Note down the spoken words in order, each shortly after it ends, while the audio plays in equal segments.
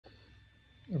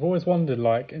I've always wondered,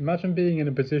 like, imagine being in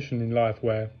a position in life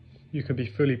where you can be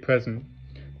fully present,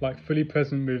 like fully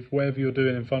present with whatever you're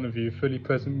doing in front of you, fully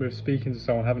present with speaking to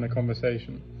someone, having a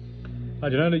conversation.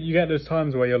 Like, you know that you get those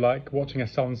times where you're like watching a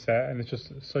sunset and it's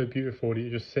just so beautiful that you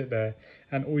just sit there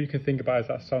and all you can think about is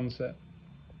that sunset.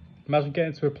 Imagine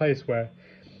getting to a place where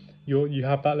you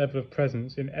have that level of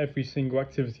presence in every single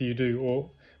activity you do, or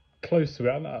close to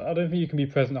it. I don't think you can be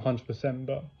present 100%,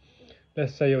 but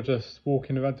let's say you're just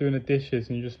walking around doing the dishes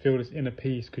and you just feel this inner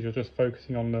peace because you're just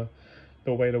focusing on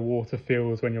the way the water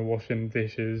feels when you're washing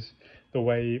dishes, the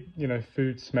way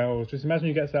food smells. Just imagine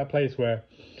you get to that place where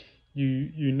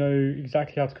you know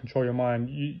exactly how to control your mind.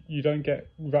 You don't get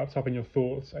wrapped up in your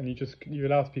thoughts and you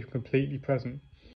allow to be completely present.